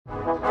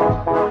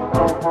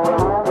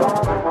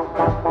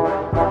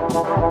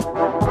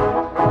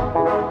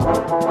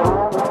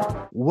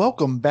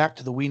Welcome back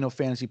to the We Know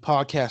Fantasy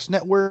Podcast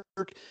Network.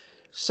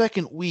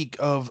 Second week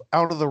of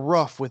Out of the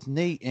Rough with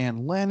Nate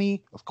and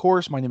Lenny. Of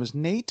course, my name is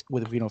Nate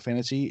with We Know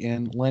Fantasy,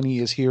 and Lenny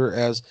is here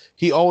as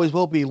he always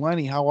will be.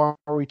 Lenny, how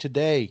are we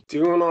today?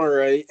 Doing all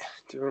right.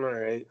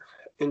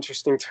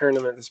 Interesting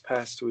tournament this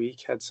past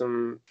week. Had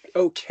some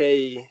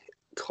okay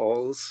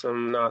calls,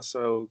 some not so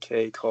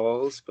okay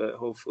calls, but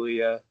hopefully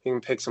we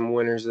can pick some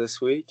winners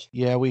this week.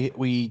 Yeah,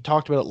 we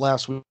talked about it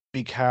last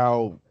week,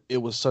 how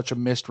it was such a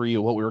mystery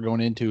of what we were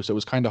going into, so it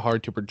was kind of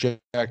hard to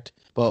project.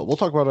 But we'll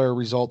talk about our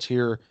results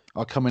here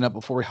coming up.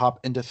 Before we hop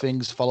into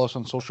things, follow us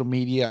on social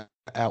media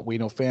at We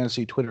Know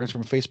Fantasy, Twitter,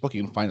 Instagram, Facebook.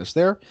 You can find us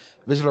there.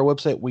 Visit our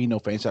website,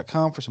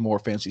 WeKnowFantasy.com, for some more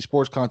fantasy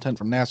sports content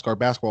from NASCAR,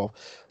 basketball,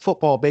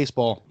 football,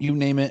 baseball, you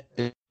name it.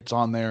 It's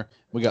on there.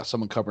 We got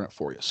someone covering it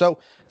for you. So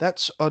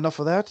that's enough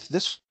of that.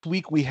 This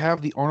week we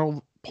have the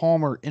Arnold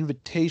Palmer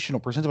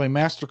Invitational presented by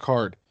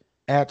MasterCard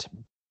at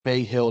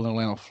Bay Hill in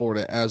Atlanta,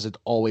 Florida, as it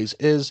always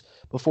is.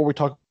 Before we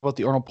talk about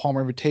the Arnold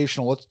Palmer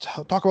Invitational, let's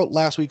talk about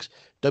last week's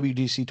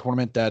WDC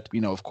tournament that,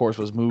 of course,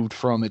 was moved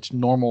from its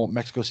normal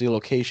Mexico City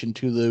location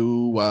to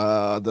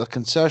the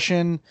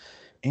concession.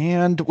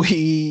 And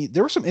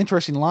there were some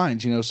interesting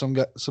lines.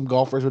 Some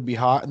golfers would be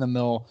hot and then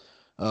they'll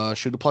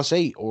shoot a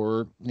 +8,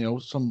 or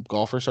some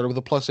golfers started with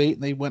a +8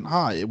 and they went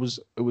high. It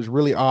was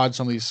really odd,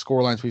 some of these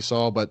score lines we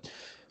saw, but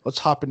let's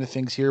hop into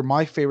things here.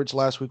 My favorites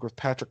last week were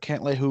Patrick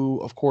Cantlay, who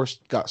of course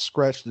got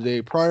scratched the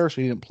day prior,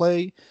 so he didn't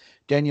play.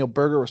 Daniel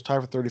Berger was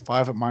tied for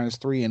 35 at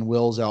 -3, and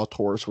Will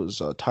Zalatoris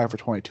was tied for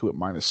 22 at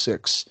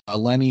 -6.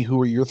 Lenny, who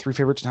are your three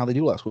favorites and how they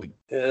do last week?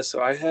 Yeah,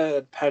 so I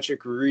had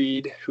Patrick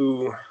Reed,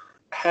 who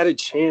had a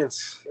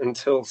chance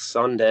until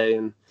Sunday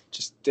and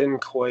just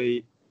didn't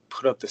quite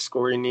put up the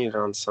score he needed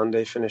on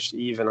Sunday, finished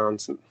even on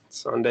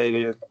Sunday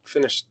to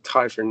finish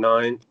tied for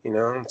 9,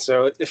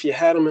 So if you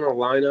had him in a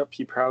lineup,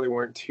 you probably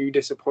weren't too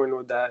disappointed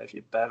with that. If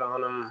you bet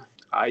on him,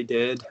 I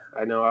did.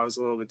 I know I was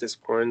a little bit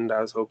disappointed.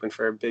 I was hoping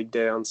for a big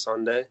day on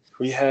Sunday.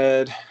 We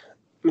had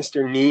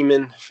Mr.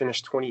 Neiman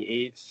finish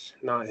 28th,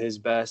 not his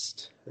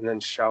best. And then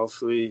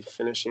Schauffele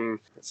finishing,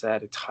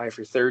 at a tie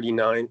for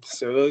 39th.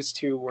 So those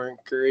two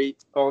weren't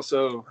great.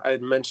 Also, I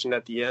had mentioned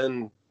at the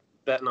end,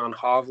 betting on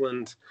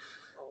Hovland.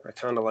 I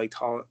kind of liked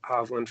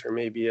Hovland for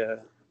maybe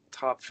a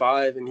top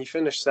 5, and he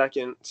finished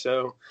second.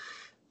 So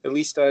at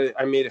least I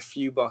made a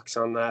few bucks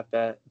on that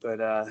bet, but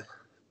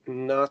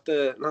not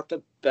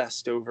the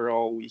best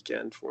overall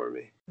weekend for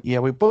me. Yeah,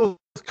 we both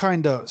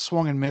kind of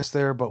swung and missed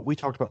there, but we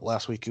talked about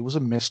last week. It was a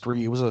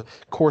mystery. It was a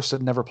course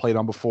that never played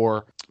on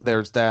before.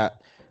 There's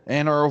that.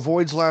 And our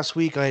avoids last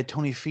week, I had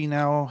Tony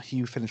Finau.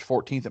 He finished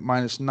 14th at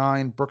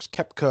 -9. Brooks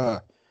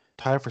Koepka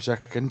tied for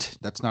second.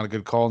 That's not a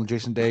good call. And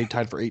Jason Day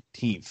tied for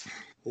 18th.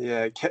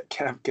 Yeah,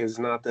 Koepka's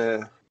not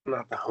the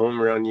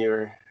home run you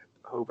were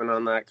hoping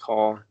on that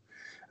call.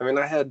 I mean,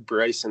 I had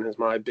Bryson as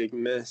my big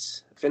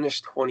miss.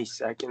 Finished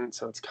 22nd,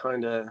 so it's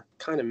kind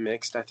of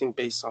mixed. I think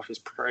based off his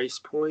price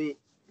point,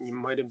 you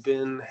might have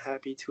been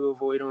happy to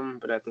avoid him,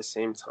 but at the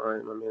same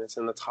time, I mean, it's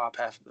in the top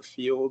half of the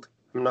field.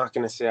 I'm not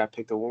going to say I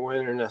picked a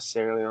winner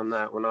necessarily on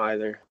that one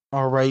either.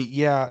 All right,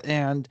 yeah,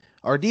 and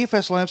our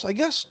DFS lineups, I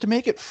guess to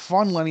make it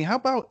fun, Lenny, how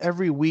about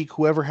every week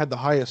whoever had the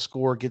highest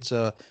score gets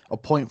a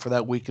point for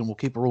that week, and we'll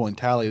keep a rolling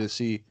tally to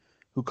see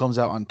who comes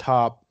out on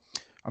top.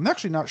 I'm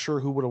actually not sure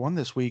who would have won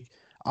this week.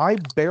 I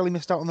barely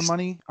missed out on the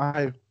money.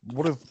 I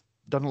would have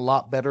done a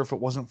lot better if it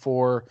wasn't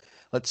for,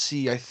 let's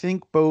see, I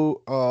think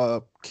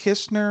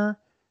Kistner,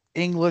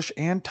 English,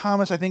 and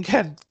Thomas, I think,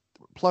 had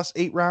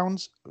 +8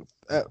 rounds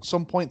at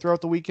some point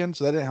throughout the weekend,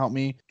 so that didn't help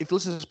me. If you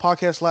listen to this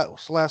podcast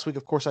last week,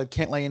 of course, I had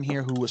Cantlay in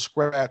here who was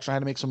scratched. I had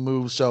to make some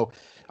moves, so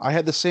I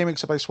had the same,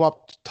 except I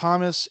swapped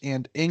Thomas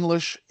and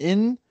English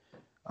in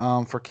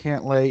for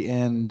Cantlay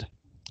and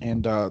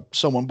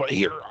someone. But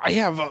here, I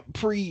have a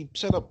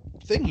pre-set up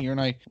thing here,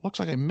 and looks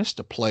like I missed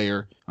a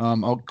player.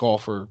 I'll call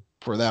for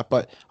that.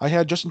 But I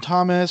had Justin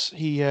Thomas.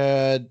 He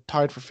had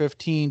tied for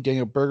 15.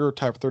 Daniel Berger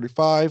tied for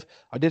 35.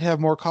 I did have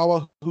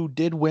Morikawa, who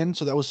did win,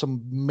 so that was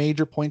some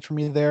major points for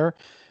me there,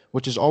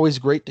 which is always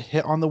great to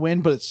hit on the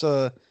win, but it's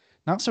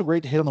not so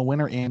great to hit on the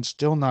winner and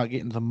still not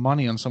getting the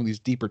money on some of these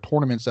deeper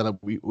tournaments that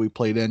we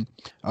played in.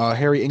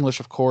 Harry English,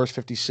 of course,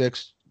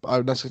 66th,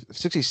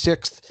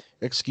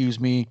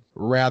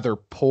 rather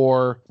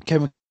poor.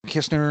 Kevin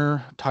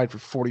Kistner tied for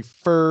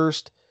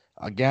 41st.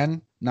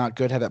 Again, not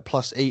good, had that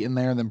 +8 in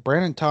there. And then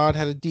Brandon Todd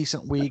had a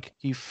decent week.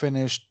 He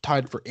finished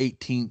tied for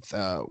 18th.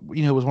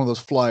 It was one of those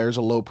flyers,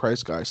 a low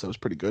price guy, so that was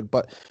pretty good.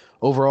 But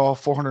overall,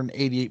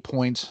 488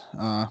 points.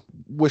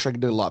 Wish I could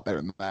do a lot better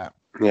than that.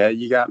 Yeah,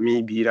 you got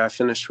me beat. I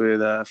finished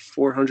with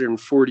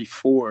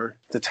 444.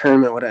 The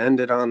tournament would have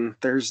ended on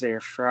Thursday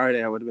or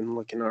Friday. I would have been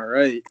looking all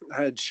right.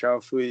 I had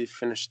Schauffele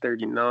finish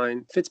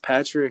 39.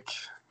 Fitzpatrick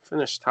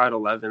finished tied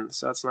 11th,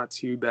 so that's not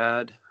too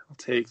bad. I'll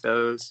take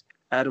those.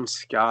 Adam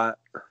Scott,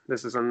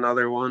 this is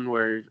another one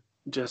where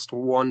just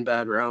one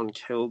bad round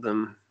killed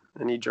him,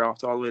 and he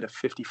dropped all the way to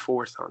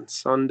 54th on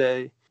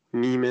Sunday.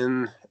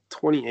 Neiman,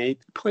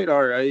 28th, played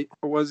all right.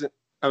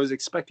 I was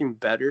expecting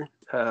better,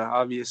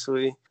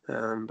 obviously,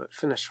 but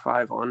finished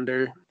 5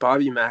 under.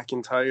 Bobby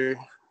McIntyre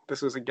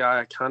This was a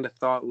guy I kind of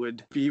thought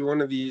would be one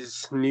of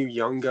these new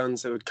young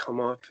guns that would come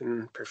up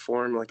and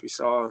perform like we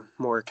saw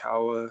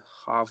Morikawa,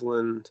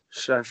 Hovland,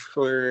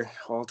 Scheffler,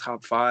 all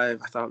top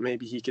 5. I thought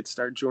maybe he could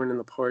start joining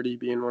the party,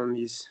 being one of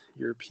these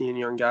European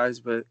young guys,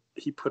 but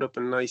he put up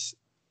a nice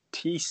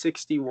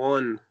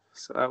T61.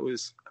 So that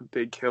was a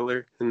big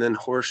killer. And then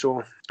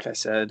Horschel, like I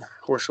said,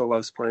 Horschel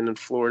loves playing in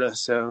Florida.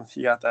 So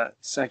he got that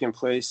second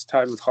place,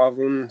 tied with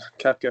Hovland,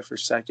 Koepka for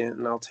second,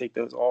 and I'll take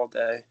those all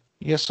day.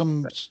 Yeah,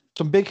 some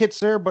big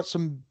hits there, but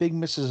some big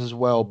misses as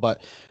well.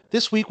 But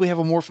this week we have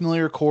a more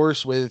familiar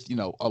course with,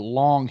 a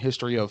long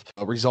history of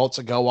results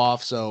that go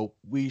off. So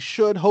we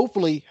should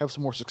hopefully have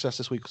some more success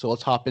this week. So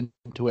let's hop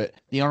into it.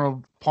 The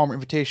Arnold Palmer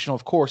Invitational,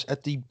 of course,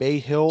 at the Bay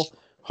Hill.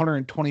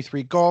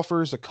 123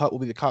 golfers. The cut will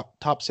be the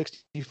top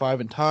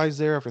 65 in ties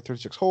there after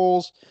 36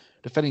 holes.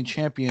 Defending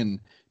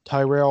champion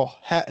Tyrrell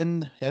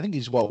Hatton. I think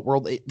he's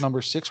world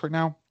number 6 right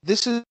now.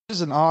 This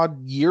is an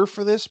odd year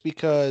for this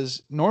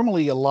because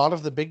normally a lot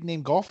of the big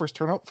name golfers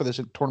turn up for this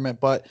tournament,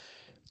 but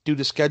due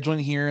to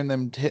scheduling here and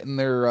them hitting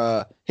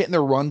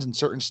their runs in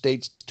certain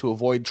states to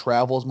avoid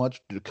travel as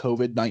much due to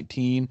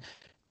COVID-19,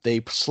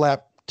 they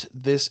slapped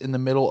this in the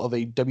middle of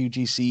a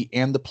WGC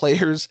and the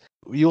Players.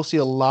 You'll see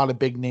a lot of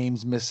big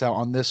names miss out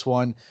on this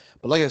one.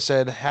 But like I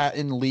said,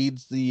 Hatton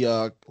leads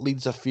the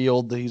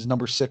field. He's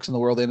number 6 in the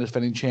world and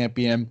defending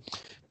champion.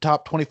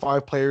 Top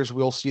 25 players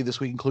we'll see this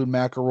week include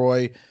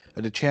McIlroy,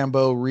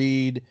 DeChambeau,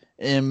 Reed,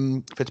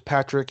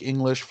 Fitzpatrick,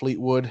 English,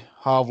 Fleetwood,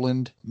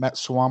 Hovland,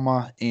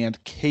 Matsuyama,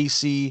 and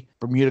Casey.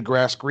 Bermuda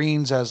grass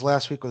greens as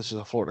last week. This is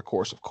a Florida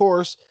course, of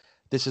course.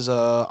 This is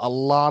a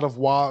lot of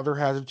water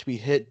hazard to be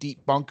hit,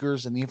 deep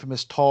bunkers, and the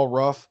infamous tall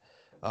rough.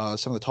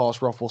 Some of the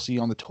tallest rough we'll see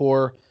on the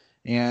tour.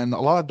 And a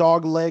lot of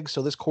dog legs,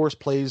 so this course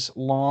plays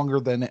longer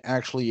than it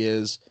actually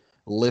is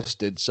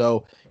listed.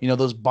 So,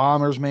 those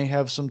bombers may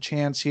have some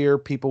chance here.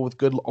 People with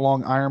good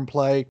long iron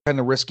play, kind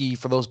of risky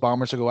for those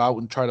bombers to go out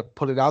and try to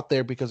put it out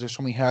there because there's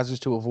so many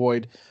hazards to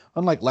avoid,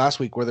 unlike last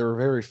week where there were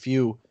very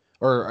few,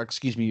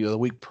 the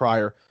week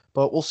prior.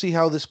 But we'll see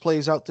how this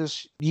plays out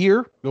this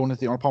year, going into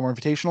the Arnold Palmer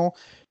Invitational.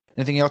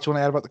 Anything else you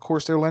want to add about the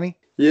course there, Lenny?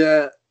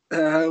 Yeah,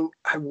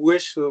 I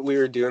wish that we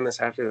were doing this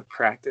after the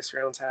practice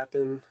rounds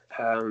happen,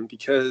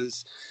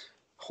 because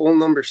hole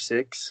number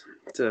 6,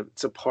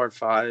 it's a par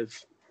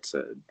 5. It's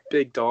a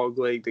big dog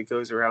leg that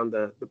goes around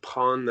the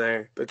pond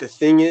there. But the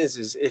thing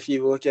is if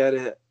you look at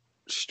it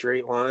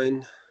straight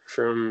line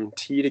from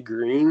tee to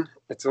green,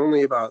 it's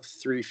only about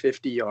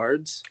 350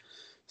 yards.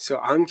 So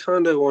I'm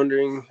kind of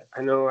wondering,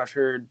 I know I've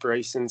heard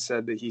Bryson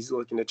said that he's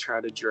looking to try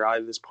to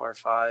drive this par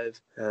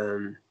 5.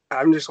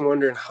 I'm just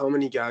wondering how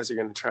many guys are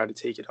going to try to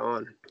take it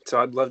on.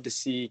 So I'd love to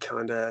see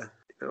kind of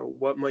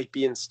what might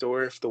be in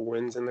store if the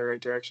wind's in the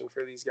right direction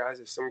for these guys.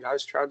 If some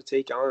guys try to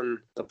take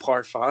on the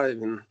par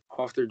 5 and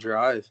off their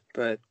drive.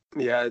 But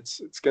yeah,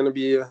 it's going to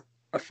be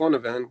a fun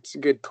event. It's a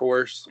good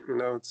course.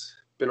 It's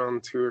been on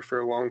the tour for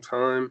a long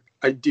time.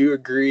 I do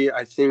agree.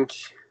 I think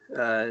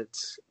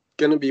it's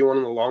going to be one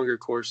of the longer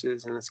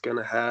courses, and it's going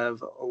to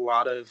have a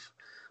lot of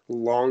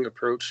long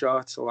approach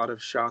shots, a lot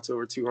of shots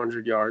over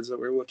 200 yards that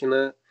we're looking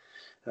at.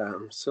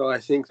 So I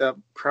think that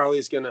probably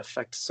is going to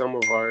affect some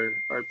of our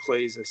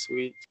plays this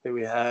week that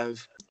we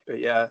have. But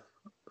yeah,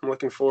 I'm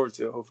looking forward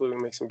to it. Hopefully we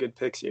make some good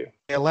picks here.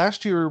 Yeah,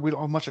 last year we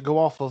don't have much to go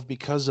off of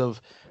because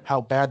of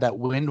how bad that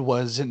wind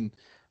was. And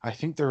I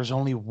think there was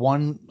only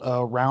one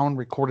round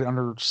recorded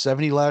under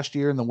 70 last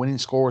year, and the winning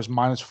score was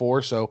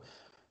 -4. So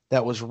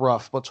that was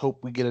rough. Let's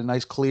hope we get a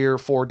nice clear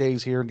 4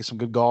 days here and get some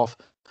good golf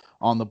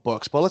on the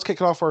books. But let's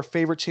kick it off our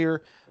favorites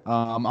here.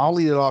 I'll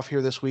lead it off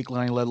here this week.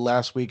 Lenny led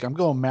last week. I'm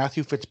going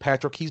Matthew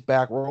Fitzpatrick. He's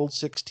back, World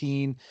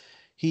 16.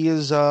 He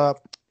is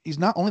he's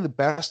not only the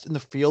best in the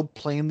field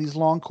playing these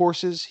long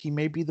courses, he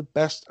may be the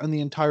best on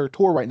the entire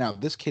tour right now.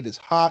 This kid is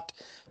hot,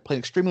 playing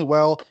extremely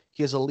well.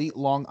 He has elite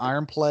long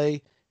iron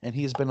play, and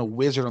he has been a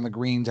wizard on the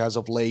greens as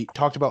of late.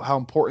 Talked about how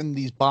important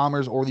these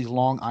bombers or these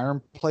long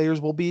iron players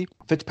will be.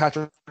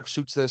 Fitzpatrick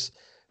suits this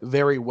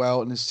very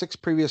well. In his 6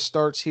 previous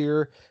starts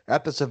here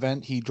at this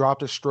event, he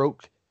dropped a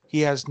stroke. He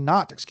has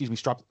not,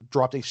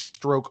 dropped a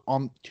stroke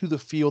to the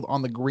field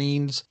on the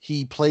greens.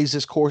 He plays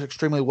this course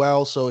extremely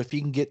well, so if he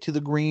can get to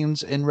the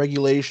greens in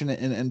regulation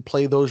and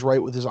play those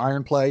right with his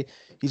iron play,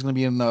 he's going to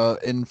be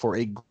in for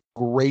a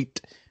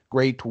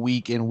great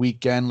week and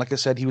weekend. Like I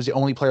said, he was the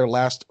only player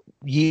last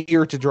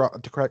year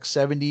to crack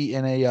 70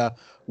 in a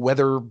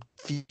weather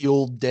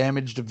field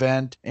damaged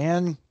event,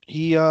 and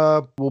he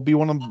will be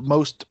one of the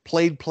most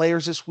played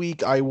players this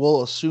week. I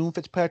will assume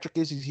Fitzpatrick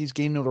is. He's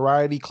gaining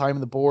notoriety,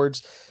 climbing the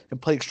boards,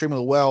 and played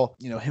extremely well.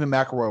 Him and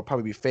McIlroy will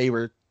probably be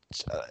favorites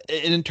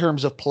in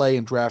terms of play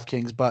in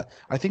DraftKings, but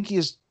I think he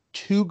is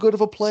too good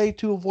of a play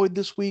to avoid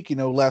this week.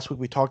 Last week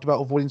we talked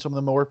about avoiding some of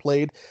the more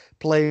played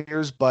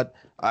players, but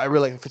I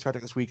really like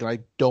Fitzpatrick this week, and I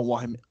don't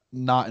want him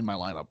not in my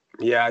lineup.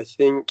 Yeah, I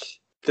think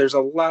there's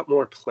a lot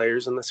more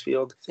players in this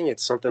field. I think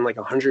it's something like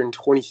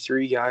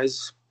 123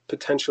 guys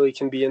potentially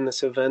can be in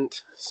this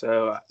event.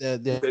 So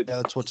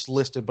that's what's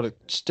listed, but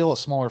it's still a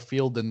smaller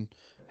field than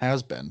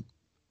has been.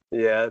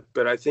 Yeah,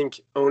 but I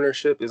think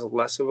ownership is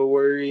less of a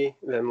worry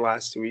than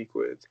last week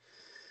with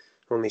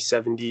only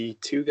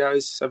 72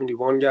 guys,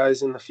 71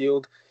 guys in the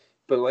field.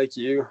 But like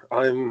you,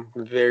 I'm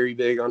very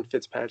big on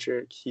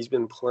Fitzpatrick. He's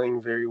been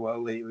playing very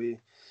well lately.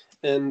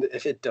 And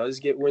if it does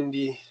get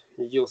windy,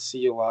 you'll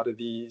see a lot of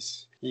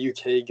these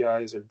UK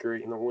guys are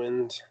great in the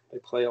wind. They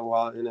play a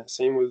lot in it.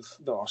 Same with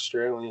the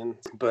Australian.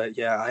 But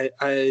yeah,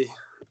 I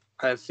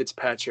have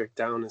Fitzpatrick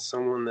down as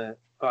someone that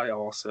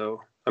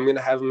I'm going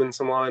to have him in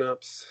some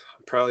lineups.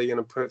 I'm probably going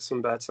to put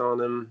some bets on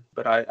him,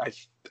 but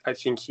I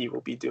think he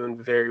will be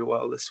doing very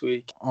well this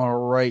week. All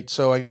right,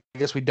 so I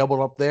guess we doubled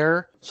up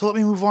there. So let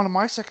me move on to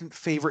my second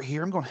favorite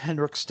here. I'm going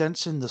Henrik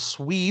Stenson, the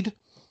Swede.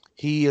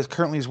 He is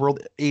currently his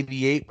world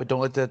 88, but don't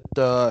let that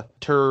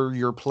deter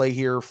your play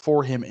here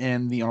for him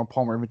in the Arnold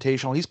Palmer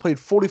Invitational. He's played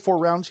 44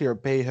 rounds here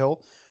at Bay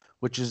Hill,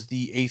 which is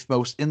the 8th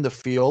most in the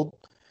field.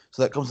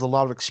 So that comes with a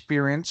lot of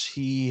experience.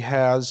 He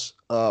has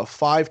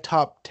 5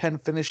 top 10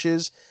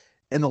 finishes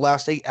in the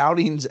last 8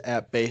 outings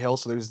at Bay Hill,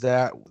 so there's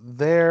that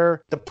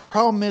there. The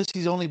problem is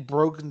he's only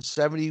broken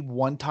 70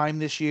 one time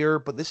this year,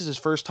 but this is his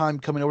first time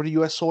coming over to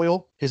U.S.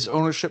 soil. His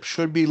ownership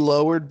should be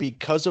lowered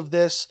because of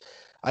this.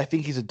 I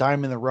think he's a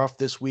diamond in the rough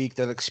this week.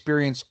 That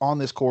experience on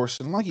this course,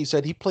 and like you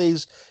said, he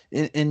plays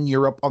in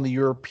Europe on the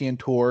European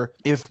Tour.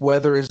 If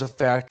weather is a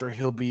factor,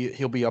 he'll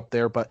be up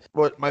there. But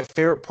what my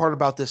favorite part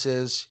about this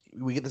is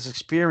we get this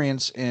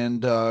experience,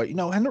 and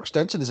Henrik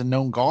Stenson is a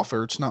known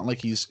golfer. It's not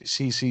like he's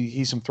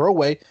some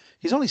throwaway.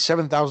 He's only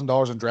 $7,000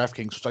 on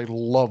DraftKings, which I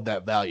love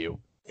that value.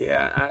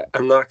 Yeah,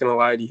 I'm not gonna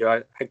lie to you.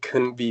 I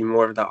couldn't be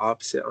more of the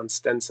opposite on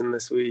Stenson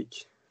this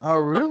week. Oh,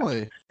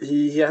 really?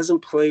 He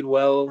hasn't played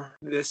well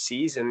this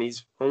season.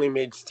 He's only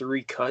made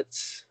 3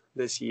 cuts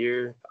this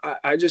year.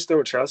 I just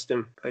don't trust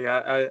him. Like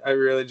I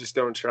really just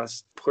don't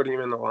trust putting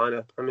him in the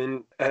lineup. I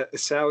mean, at a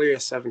salary of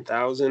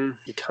 $7,000,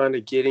 you're kind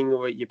of getting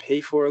what you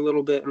pay for a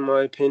little bit, in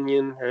my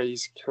opinion. Right?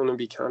 He's going to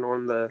be kind of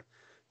one of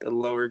the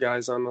lower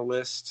guys on the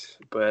list,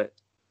 but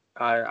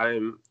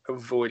I'm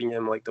avoiding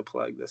him like the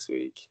plague this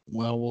week.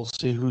 Well, we'll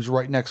see who's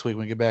right next week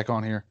when we get back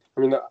on here.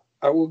 I mean,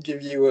 I will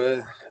give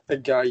you a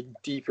guy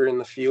deeper in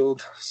the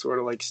field, sort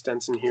of like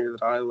Stenson here,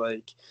 that I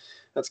like.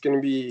 That's going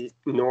to be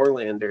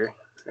Norlander,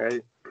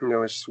 right?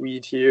 A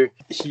Swede here.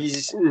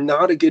 He's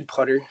not a good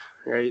putter,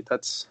 right?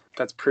 That's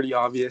pretty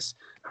obvious.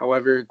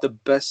 However, the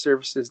best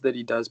surfaces that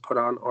he does put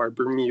on are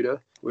Bermuda,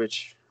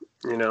 which,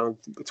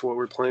 it's what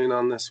we're playing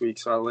on this week,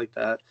 so I like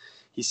that.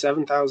 He's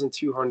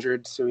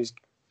 7,200, so he's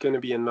going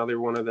to be another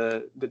one of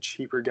the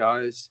cheaper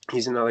guys.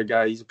 He's another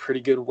guy. He's a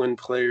pretty good wind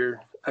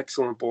player,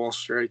 excellent ball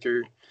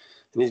striker.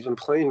 And he's been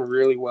playing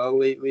really well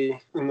lately.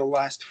 In the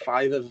last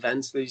 5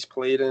 events that he's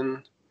played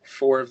in,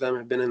 4 of them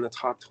have been in the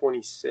top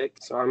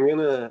 26. So I'm going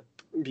to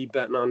be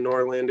betting on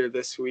Norlander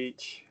this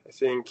week. I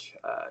think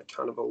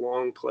kind of a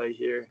long play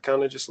here.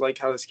 Kind of just like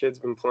how this kid's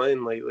been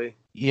playing lately.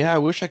 Yeah, I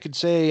wish I could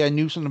say I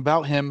knew something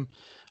about him.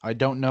 I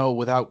don't know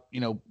without,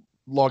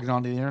 logging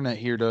onto the internet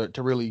here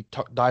to really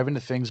dive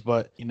into things.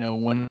 But,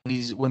 when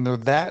they're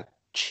that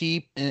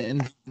cheap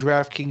in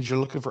DraftKings, you're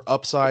looking for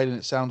upside, and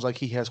it sounds like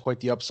he has quite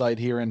the upside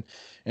here in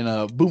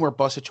a boom or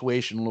bust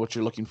situation, what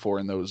you're looking for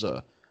in those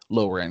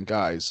lower end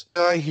guys.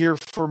 Here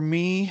for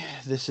me,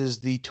 this is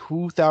the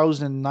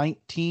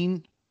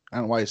 2019, I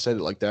don't know why I said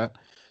it like that,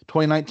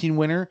 2019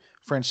 winner,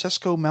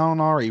 Francesco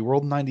Molinari,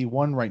 World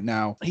 91 right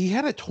now. He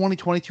had a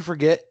 2020 to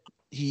forget.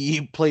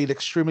 He played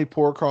extremely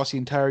poor across the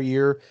entire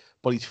year,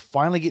 but he's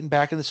finally getting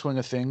back in the swing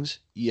of things.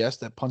 Yes,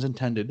 that pun's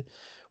intended.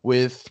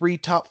 With 3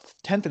 top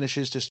 10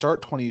 finishes to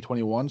start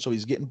 2021, so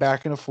he's getting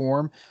back into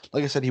form.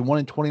 Like I said, he won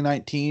in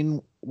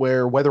 2019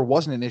 where weather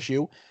wasn't an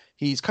issue.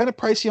 He's kind of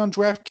pricey on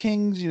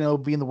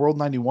DraftKings, being the World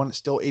 91, it's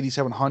still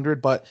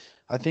 8,700, but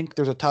I think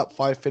there's a top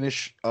 5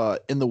 finish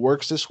in the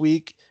works this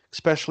week,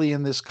 especially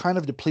in this kind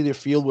of depleted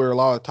field where a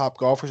lot of top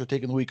golfers are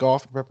taking the week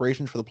off in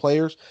preparation for the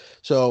players.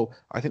 So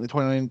I think the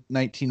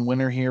 2019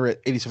 winner here at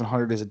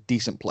 8,700 is a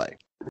decent play.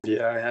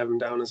 Yeah, I have him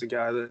down as a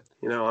guy that,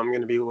 I'm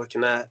going to be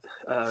looking at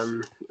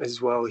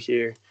as well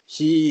here.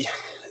 He,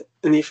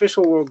 in the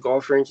official world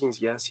golf rankings,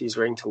 yes, he's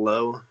ranked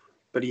low,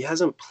 but he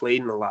hasn't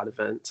played in a lot of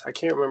events. I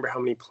can't remember how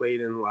many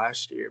played in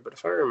last year, but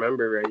if I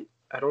remember right,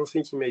 I don't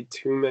think he made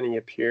too many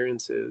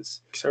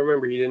appearances. Because I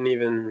remember he didn't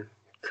even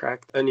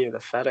crack any of the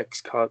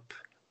FedEx Cup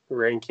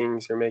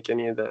rankings or make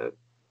any of the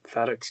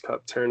FedEx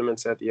Cup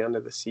tournaments at the end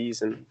of the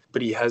season,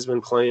 but he has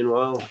been playing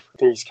well. I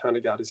think he's kind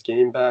of got his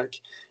game back,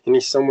 and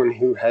he's someone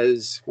who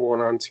has won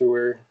on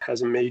tour,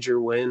 has a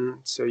major win,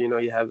 so you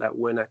have that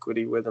win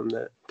equity with him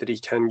that he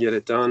can get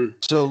it done.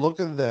 So look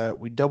at that,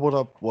 we doubled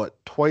up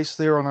twice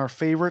there on our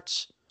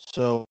favorites.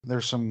 So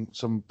there's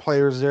some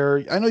players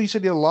there. I know you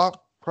said you had a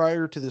lot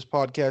prior to this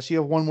podcast. You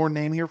have one more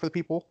name here for the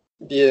people?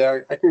 Yeah,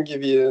 I can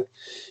give you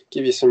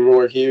some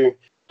more here.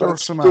 Throw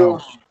some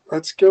out.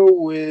 Let's go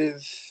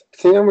with, I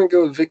think I'm going to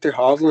go with Viktor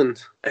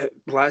Hovland.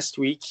 Last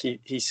week,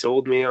 he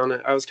sold me on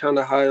it. I was kind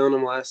of high on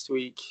him last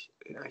week.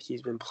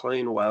 He's been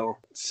playing well.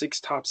 6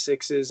 top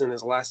 6s in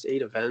his last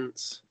 8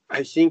 events.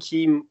 I think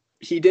he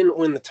he didn't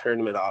win the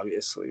tournament,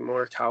 obviously.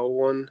 Morikawa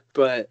won,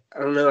 but I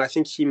don't know. I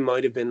think he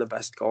might have been the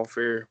best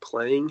golfer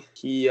playing.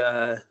 He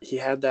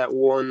had that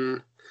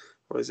one.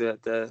 Was it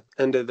at the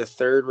end of the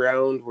third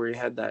round where he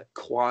had that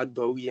quad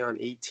bogey on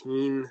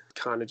 18?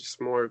 Kind of just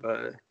more of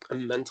a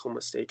mental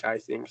mistake, I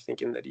think,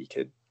 thinking that he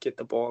could get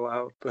the ball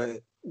out.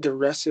 But the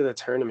rest of the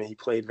tournament, he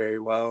played very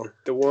well.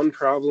 The one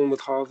problem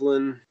with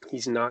Hovland,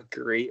 he's not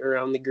great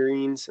around the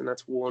greens, and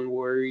that's one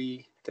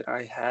worry that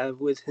I have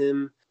with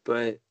him.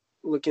 But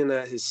looking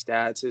at his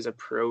stats, his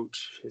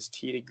approach, his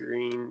tee to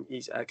green,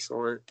 he's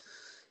excellent.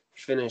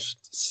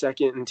 Finished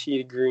second in tee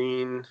to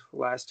green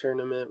last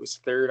tournament, was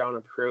third on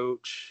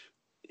approach.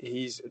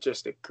 He's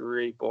just a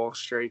great ball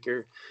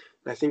striker.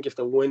 And I think if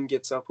the wind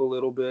gets up a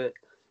little bit,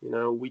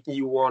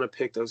 you want to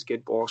pick those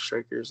good ball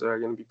strikers that are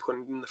going to be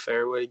putting in the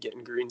fairway,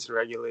 getting greens in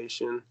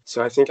regulation.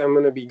 So I think I'm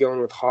going to be going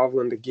with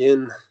Hovland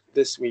again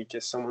this week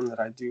as someone that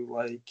I do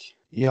like.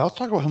 Yeah, I'll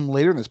talk about him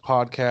later in this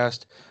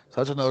podcast. So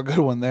that's another good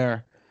one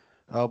there.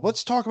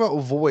 Let's talk about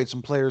avoid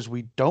some players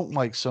we don't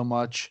like so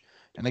much.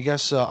 And I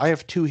guess I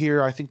have two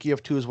here. I think you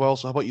have two as well.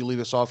 So how about you lead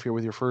us off here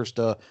with your first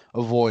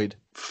avoid?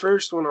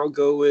 First one, I'll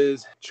go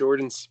with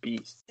Jordan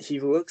Spieth. He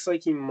looks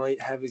like he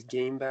might have his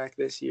game back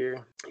this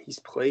year. He's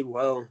played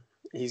well.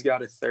 He's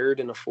got a third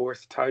and a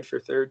fourth, tied for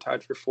third,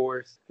 tied for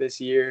fourth this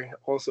year.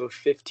 Also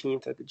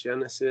 15th at the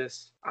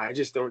Genesis. I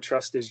just don't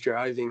trust his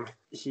driving.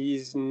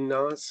 He's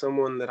not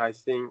someone that I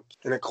think,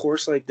 in a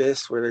course like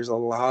this where there's a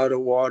lot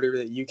of water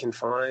that you can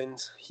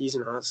find, he's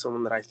not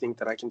someone that I think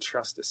that I can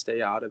trust to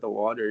stay out of the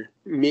water.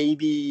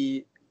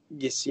 Maybe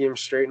you see him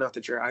straighten out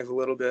the drive a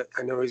little bit.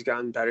 I know he's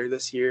gotten better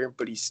this year,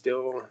 but he's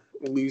still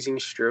losing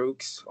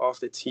strokes off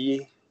the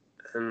tee.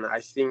 And I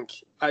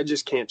think I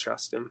just can't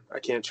trust him. I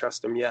can't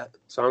trust him yet.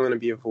 So I'm going to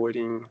be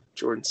avoiding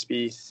Jordan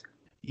Spieth.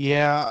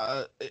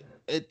 Yeah,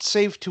 it's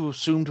safe to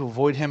assume to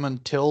avoid him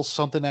until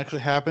something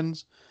actually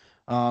happens.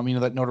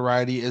 That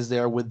notoriety is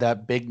there with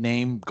that big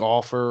name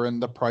golfer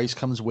and the price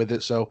comes with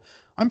it. So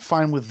I'm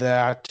fine with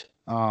that.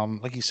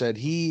 Like you said,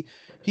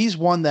 he's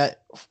one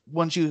that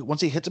once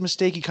he hits a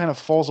mistake, he kind of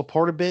falls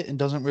apart a bit and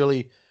doesn't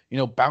really,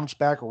 bounce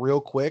back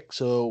real quick.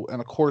 So,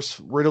 and of course,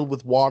 riddled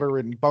with water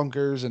and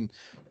bunkers and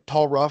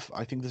tall rough,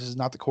 I think this is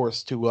not the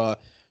course to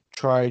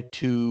try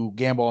to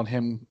gamble on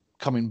him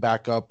coming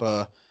back up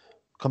the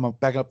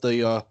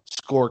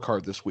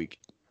scorecard this week.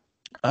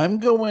 I'm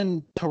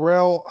going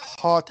Tyrrell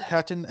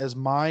Hatton as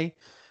my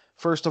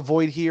first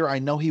avoid here. I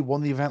know he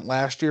won the event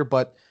last year,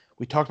 but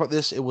we talked about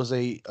this. It was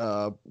a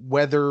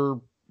weather,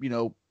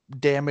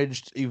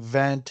 damaged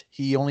event.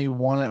 He only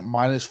won at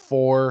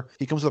 -4.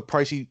 He comes with a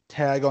pricey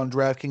tag on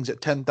DraftKings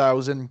at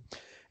 $10,000.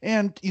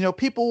 And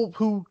people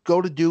who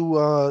go to do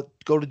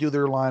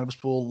their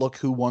lineups will look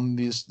who won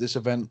this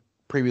event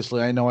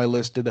previously. I know I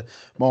listed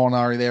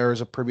Molinari there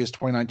as a previous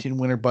 2019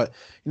 winner, but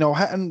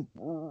Hatton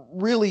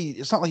really,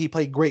 it's not like he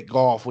played great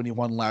golf when he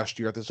won last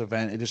year at this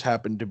event. It just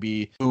happened to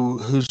be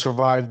who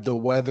survived the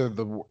weather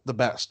the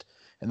best,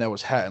 and that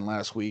was Hatton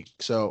last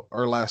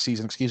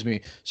season, excuse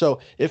me. So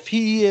if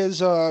he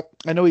is, I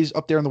know he's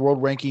up there in the world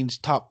rankings,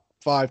 top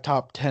 5,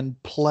 top 10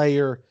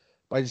 player.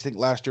 I just think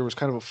last year was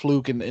kind of a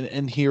fluke,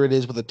 and here it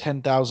is with a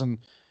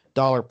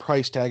 $10,000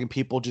 price tag, and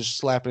people just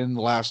slapping in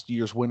the last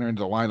year's winner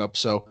into the lineup.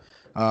 So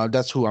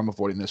that's who I'm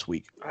avoiding this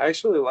week. I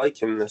actually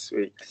like him this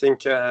week. I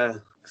think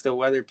if the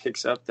weather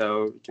picks up,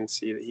 though, you can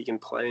see that he can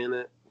play in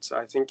it. So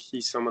I think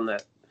he's someone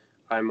that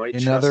I might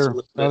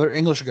trust. Another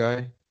English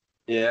guy.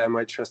 Yeah, I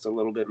might trust a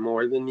little bit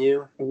more than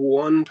you.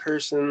 One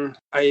person,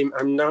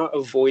 I'm not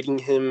avoiding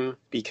him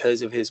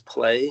because of his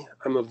play.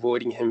 I'm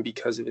avoiding him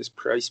because of his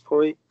price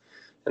point.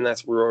 And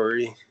that's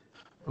Rory.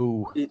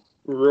 Ooh.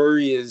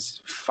 Rory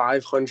is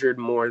 500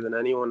 more than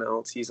anyone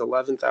else. He's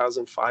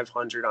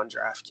 11,500 on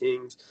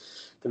DraftKings,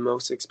 the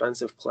most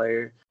expensive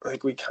player.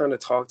 Like we kind of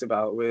talked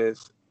about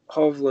with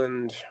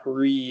Hovland,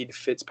 Reed,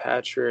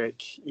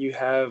 Fitzpatrick, you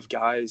have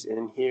guys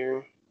in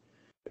here,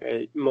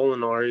 right?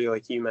 Molinari,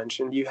 like you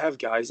mentioned, you have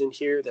guys in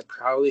here that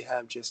probably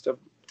have just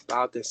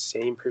about the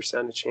same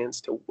percentage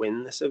chance to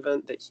win this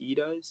event that he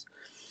does.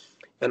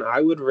 And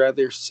I would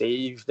rather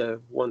save the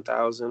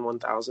 1,000,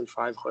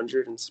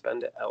 1,500 and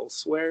spend it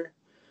elsewhere.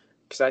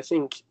 Because I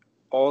think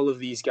all of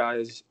these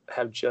guys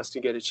have just to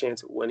get a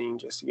chance at winning,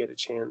 just to get a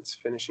chance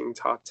finishing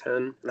top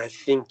 10. And I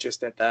think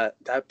just at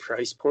that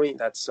price point,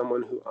 that's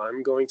someone who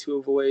I'm going to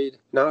avoid.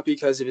 Not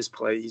because of his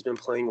play. He's been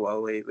playing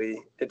well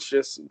lately. It's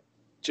just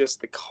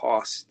the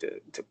cost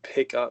to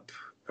pick up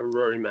a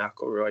Rory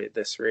McIlroy at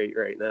this rate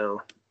right now.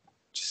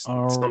 Just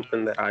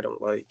something that I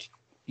don't like.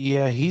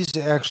 Yeah, he's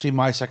actually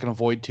my second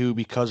avoid too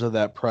because of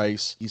that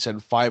price. He said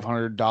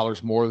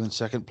 $500 more than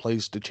second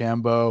place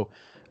DeChambeau.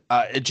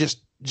 It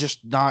just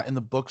not in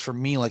the books for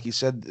me. Like you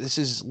said, this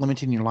is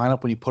limiting your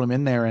lineup when you put him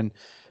in there. And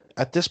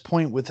at this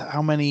point, with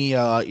how many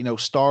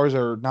stars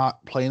are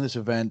not playing this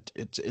event,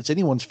 it's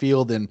anyone's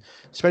field, and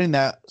spending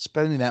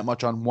that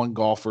much on one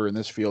golfer in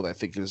this field, I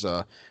think is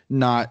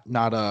not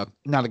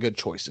a good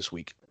choice this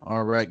week.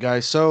 All right,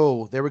 guys.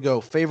 So there we go.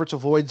 Favorites,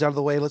 avoids out of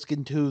the way. Let's get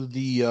into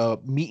the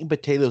meat and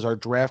potatoes, our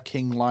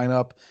DraftKings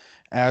lineup.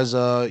 as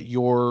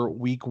your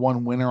week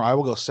one winner. I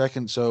will go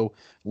second. So,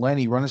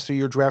 Lenny, run us through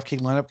your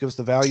DraftKings lineup, give us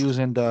the values,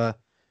 and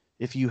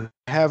if you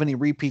have any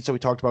repeats that we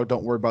talked about,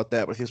 don't worry about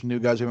that. But if you have some new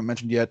guys we haven't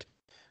mentioned yet,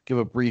 give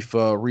a brief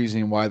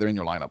reasoning why they're in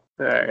your lineup.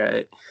 All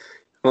right.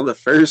 Well, the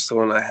first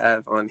one I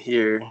have on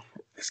here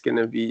is going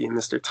to be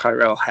Mr.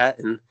 Tyrell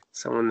Hatton,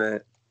 someone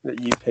that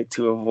you picked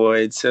to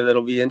avoid. So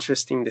that'll be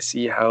interesting to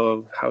see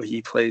how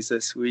he plays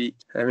this week.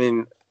 I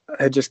mean,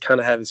 I just kind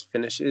of have his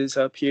finishes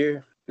up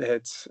here.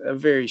 It's a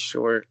very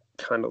short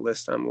kind of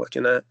list I'm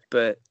looking at,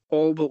 but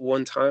all but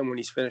one time when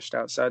he's finished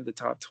outside the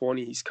top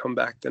 20, he's come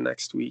back the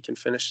next week and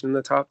finished in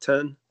the top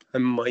 10. I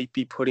might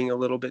be putting a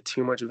little bit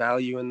too much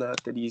value in that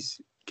he's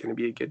going to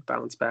be a good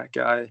bounce back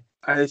guy.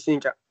 I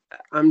think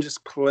I'm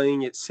just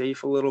playing it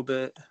safe a little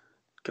bit,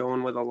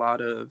 going with a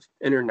lot of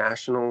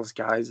internationals,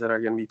 guys that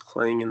are going to be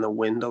playing in the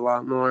wind a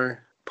lot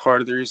more.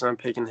 Part of the reason I'm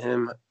picking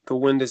him, the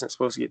wind isn't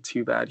supposed to get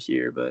too bad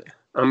here, but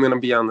I'm going to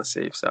be on the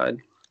safe side,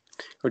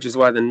 which is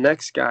why the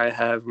next guy I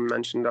have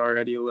mentioned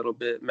already a little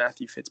bit,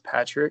 Matthew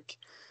Fitzpatrick.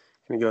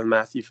 I'm going to go with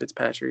Matthew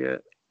Fitzpatrick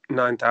at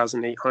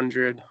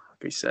 9,800. Like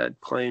I said,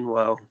 playing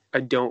well. I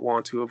don't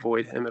want to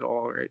avoid him at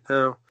all right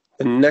now.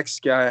 The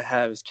next guy I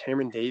have is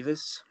Cameron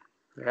Davis.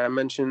 I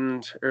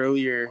mentioned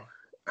earlier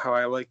how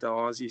I like the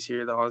Aussies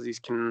here. The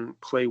Aussies can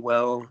play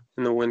well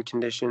in the wind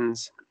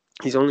conditions.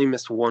 He's only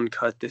missed one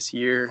cut this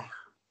year,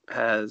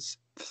 has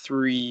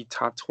 3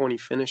 top 20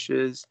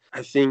 finishes.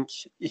 I think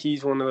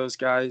he's one of those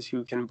guys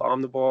who can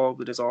bomb the ball,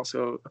 but is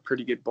also a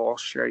pretty good ball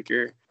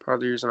striker. Part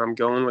of the reason I'm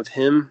going with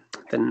him.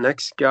 The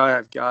next guy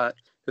I've got,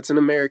 it's an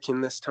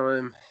American this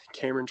time,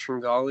 Cameron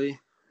Tringali.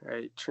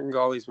 Right,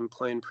 Tringali's been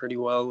playing pretty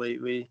well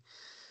lately.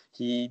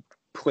 He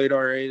played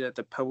all right at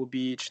the Pebble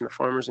Beach and the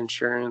Farmers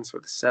Insurance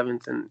with the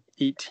 7th and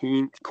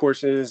 18th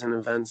courses and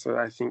events that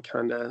I think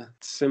kind of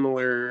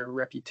similar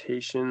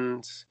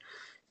reputations,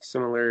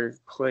 similar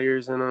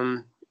players in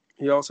them.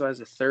 He also has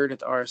a 3rd at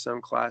the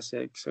RSM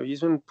Classic, so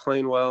he's been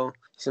playing well.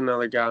 He's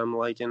another guy I'm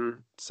liking,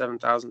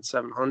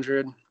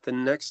 7,700. The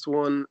next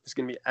one is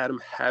going to be Adam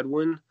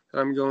Hadwin that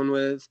I'm going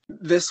with.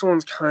 This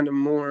one's kind of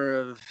more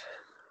of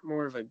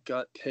a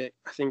gut pick.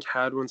 I think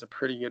Hadwin's a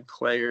pretty good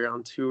player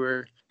on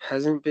tour.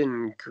 Hasn't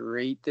been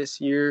great this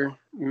year.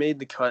 Made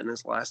the cut in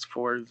his last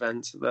 4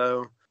 events,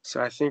 though.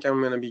 So I think I'm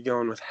going to be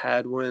going with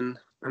Hadwin.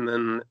 And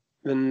then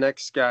the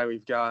next guy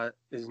we've got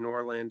is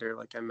Norlander,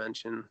 like I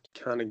mentioned.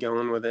 Kind of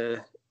going with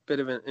a bit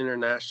of an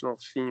international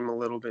theme a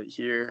little bit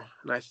here.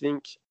 And I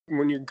think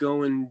when you're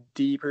going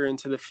deeper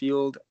into the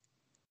field,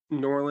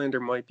 Norlander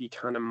might be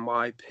kind of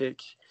my pick.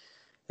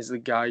 Is the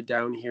guy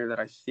down here that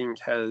I think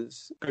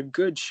has a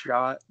good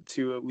shot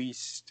to at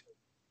least,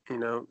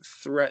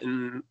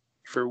 threaten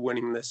for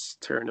winning this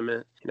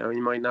tournament. He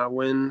might not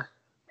win,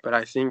 but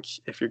I think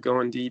if you're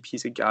going deep,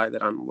 he's a guy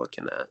that I'm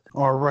looking at.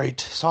 All right.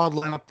 Solid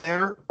lineup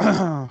there.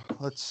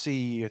 Let's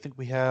see. I think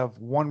we have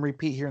one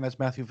repeat here, and that's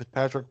Matthew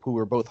Fitzpatrick, who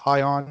we're both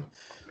high on.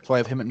 So I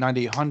have him at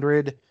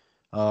 9,800.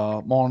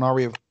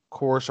 Molinari, of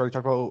course, already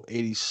talked about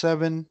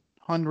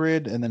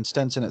 8,700, and then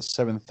Stenson at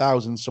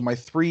 7,000. So my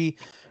 3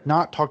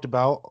 not talked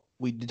about,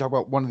 we did talk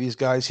about one of these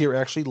guys here,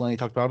 actually. Lenny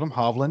talked about him,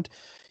 Hovland.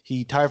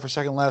 He tied for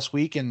second last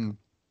week and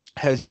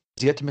has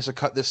yet to miss a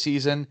cut this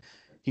season.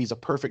 He's a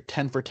perfect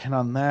 10 for 10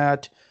 on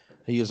that.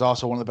 He is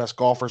also one of the best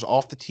golfers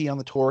off the tee on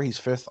the tour. He's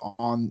 5th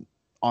on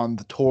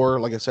the tour,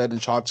 like I said, in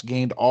shots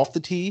gained off the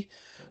tee.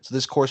 So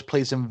this course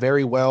plays him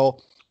very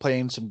well,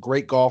 playing some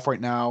great golf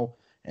right now.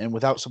 And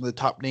without some of the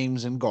top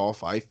names in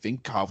golf, I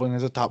think Hovland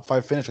has a top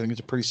 5 finish. I think it's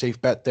a pretty safe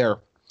bet there.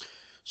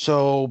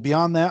 So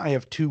beyond that, I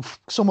have 2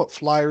 somewhat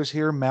flyers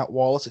here. Matt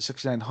Wallace at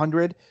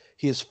 6,900.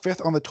 He is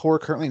 5th on the tour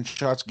currently in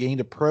shots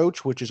gained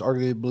approach, which is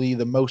arguably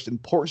the most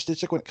important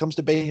statistic when it comes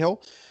to Bay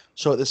Hill.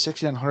 So at the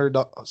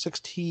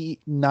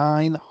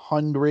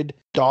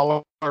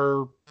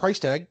 $6,900 price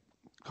tag,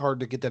 hard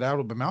to get that out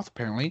of my mouth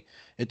apparently,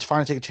 it's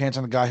fine to take a chance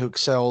on a guy who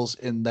excels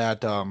in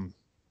that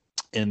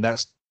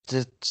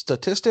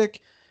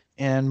statistic.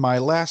 And my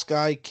last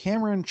guy,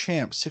 Cameron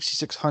Champ,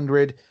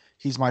 6,600.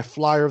 He's my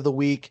flyer of the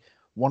week.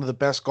 One of the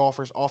best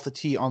golfers off the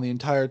tee on the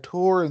entire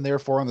tour and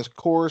therefore on this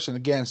course. And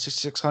again,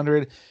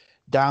 6,600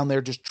 down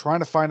there, just trying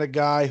to find a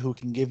guy who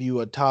can give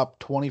you a top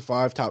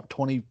 25, top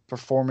 20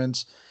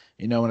 performance,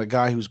 and a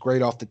guy who's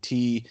great off the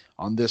tee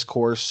on this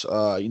course,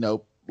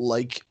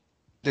 like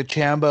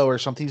DeChambeau or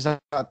something. He's not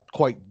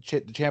quite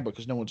DeChambeau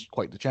because no one's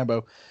quite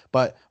DeChambeau,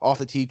 but off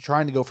the tee,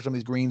 trying to go for some of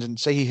these greens and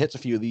say he hits a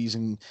few of these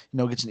and,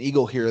 gets an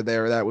eagle here or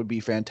there. That would be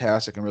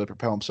fantastic and really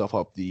propel himself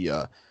up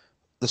the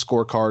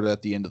scorecard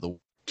at the end of the week.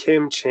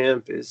 Cam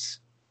Champ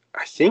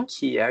I think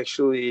he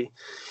actually,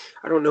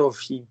 I don't know if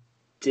he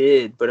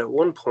did, but at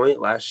one point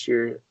last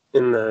year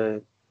in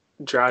the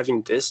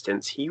driving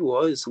distance, he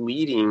was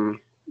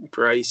leading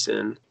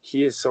Bryson.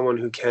 He is someone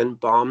who can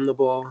bomb the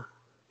ball.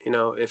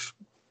 If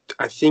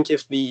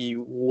the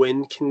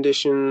wind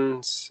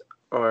conditions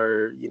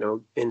are,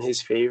 in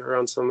his favor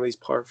on some of these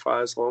par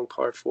 5s, long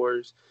par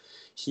 4s,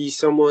 he's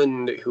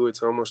someone who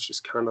it's almost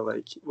just kind of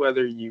like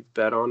whether you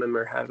bet on him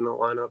or have in the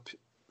lineup,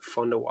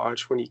 fun to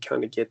watch when you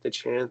kind of get the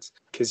chance,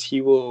 because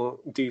he will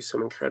do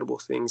some incredible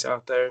things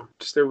out there.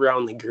 Just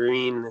around the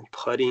green and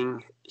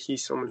putting,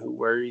 he's someone who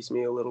worries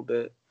me a little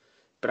bit.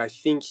 But I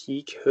think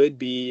he could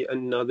be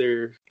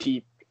another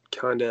deep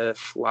kind of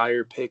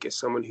flyer pick as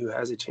someone who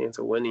has a chance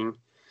of winning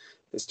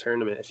this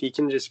tournament. If he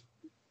can just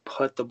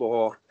putt the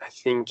ball, I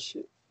think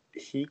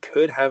he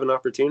could have an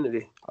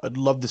opportunity. I'd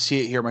love to see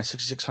it here. My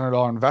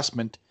 $6,600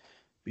 investment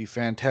be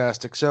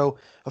fantastic. So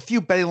a few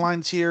betting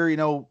lines here. You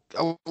know,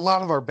 a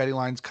lot of our betting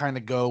lines kind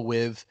of go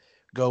with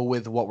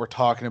what we're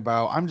talking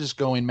about. I'm just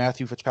going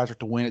Matthew Fitzpatrick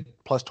to win at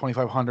plus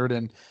 2,500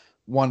 and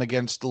one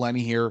against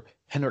Lenny here.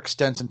 Henrik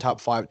Stenson top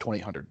 5 at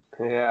 2,800.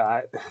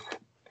 Yeah,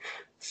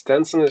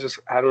 Stenson is just,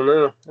 I don't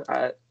know.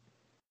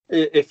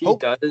 If he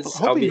does,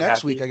 I'll be next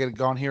happy. Week I get it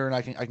gone here and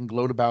I can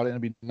gloat about it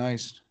and it'd be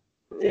nice.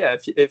 Yeah,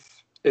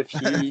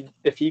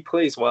 if he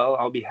plays well,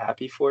 I'll be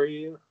happy for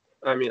you.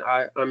 I mean,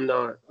 I'm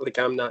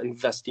not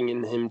investing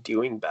in him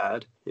doing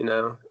bad, you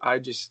know. I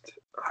just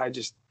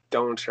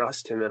don't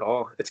trust him at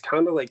all. It's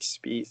kind of like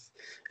Spieth.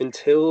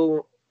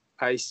 Until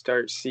I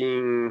start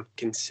seeing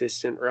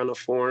consistent run of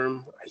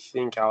form, I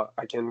think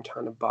I can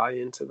kind of buy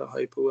into the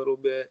hype a little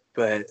bit.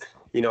 But,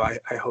 you know,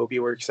 I hope he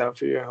works out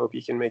for you. I hope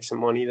you can make some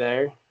money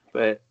there.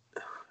 But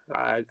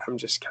I'm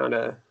just kind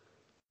of,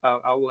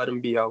 I'll let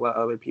him be. I'll let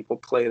other people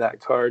play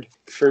that card.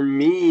 For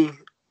me,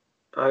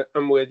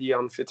 I'm with you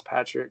on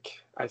Fitzpatrick.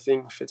 I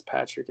think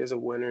Fitzpatrick is a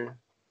winner.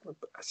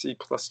 I see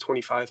plus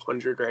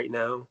 2,500 right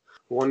now.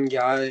 One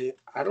guy,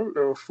 I don't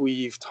know if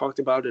we've talked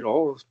about it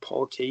all, is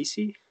Paul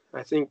Casey.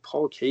 I think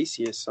Paul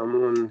Casey is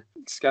someone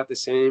that's got the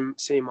same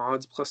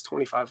odds, plus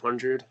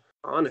 2,500.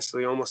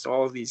 Honestly, almost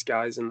all of these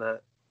guys in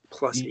that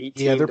plus 18.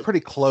 Yeah, they're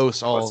pretty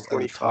close all at the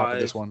 25. top of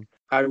this one.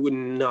 I would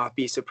not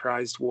be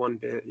surprised one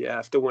bit,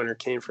 if the winner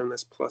came from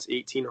this plus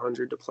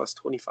 1,800 to plus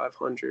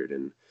 2,500.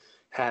 And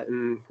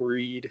Hatton,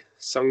 Reed,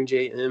 Sung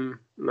J M,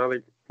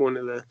 another one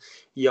of the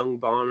young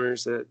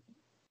bombers that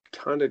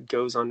kind of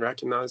goes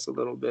unrecognized a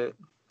little bit.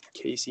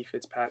 Casey,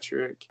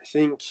 Fitzpatrick. I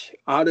think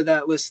out of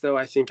that list, though,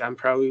 I think I'm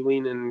probably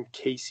leaning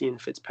Casey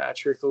and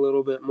Fitzpatrick a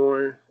little bit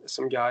more.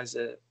 Some guys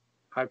that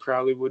I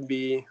probably would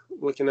be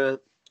looking at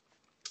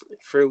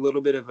for a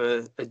little bit of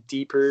a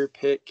deeper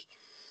pick.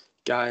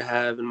 Guy I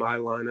have in my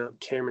lineup,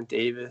 Cameron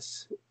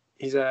Davis.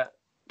 He's at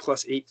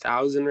plus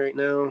 8,000 right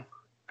now.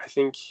 I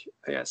think,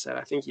 like I said,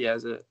 I think he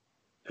has a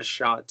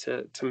shot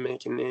to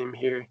make a name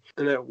here.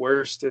 And at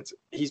worst,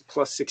 he's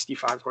plus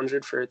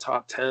 6,500 for a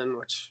top 10,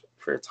 which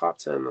for a top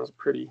 10, those are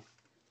pretty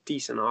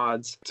decent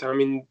odds. So, I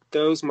mean,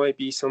 those might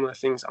be some of the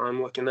things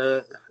I'm looking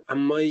at. I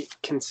might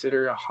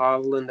consider a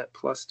Hovland at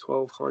plus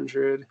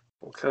 1,200.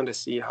 We'll kind of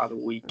see how the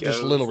week goes.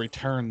 Just a little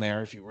return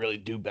there if you really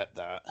do bet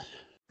that.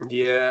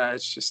 Yeah,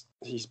 it's just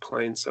he's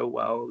playing so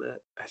well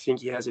that I think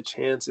he has a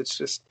chance. It's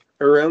just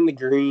around the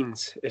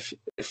greens. If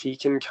he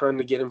can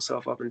kind of get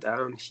himself up and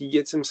down, he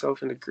gets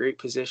himself into great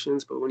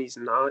positions. But when he's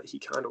not, he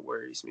kind of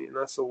worries me. And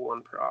that's the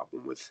one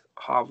problem with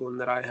Hovland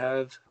that I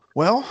have.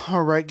 Well,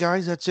 all right,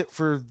 guys, that's it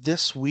for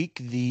this week,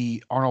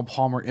 the Arnold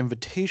Palmer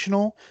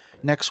Invitational.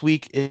 Next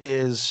week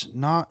is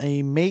not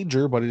a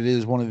major, but it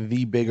is one of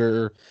the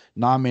bigger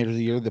non-majors of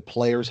the year, the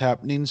Players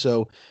happening.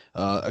 So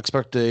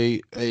expect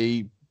a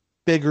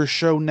bigger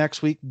show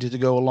next week to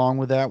go along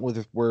with that,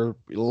 where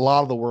a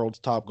lot of the world's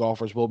top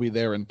golfers will be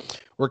there, and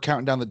we're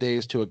counting down the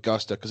days to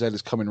Augusta because that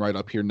is coming right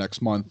up here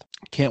next month.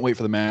 Can't wait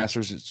for the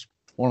Masters. It's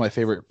one of my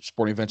favorite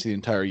sporting events of the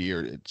entire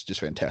year. It's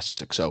just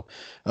fantastic. So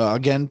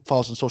again,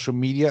 follow us on social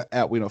media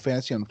at We Know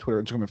Fantasy on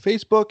Twitter, Instagram, and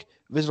Facebook.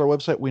 Visit our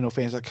website,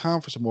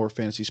 weknowfantasy.com, for some more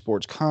fantasy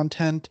sports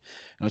content.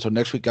 And until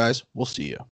next week, guys, we'll see you.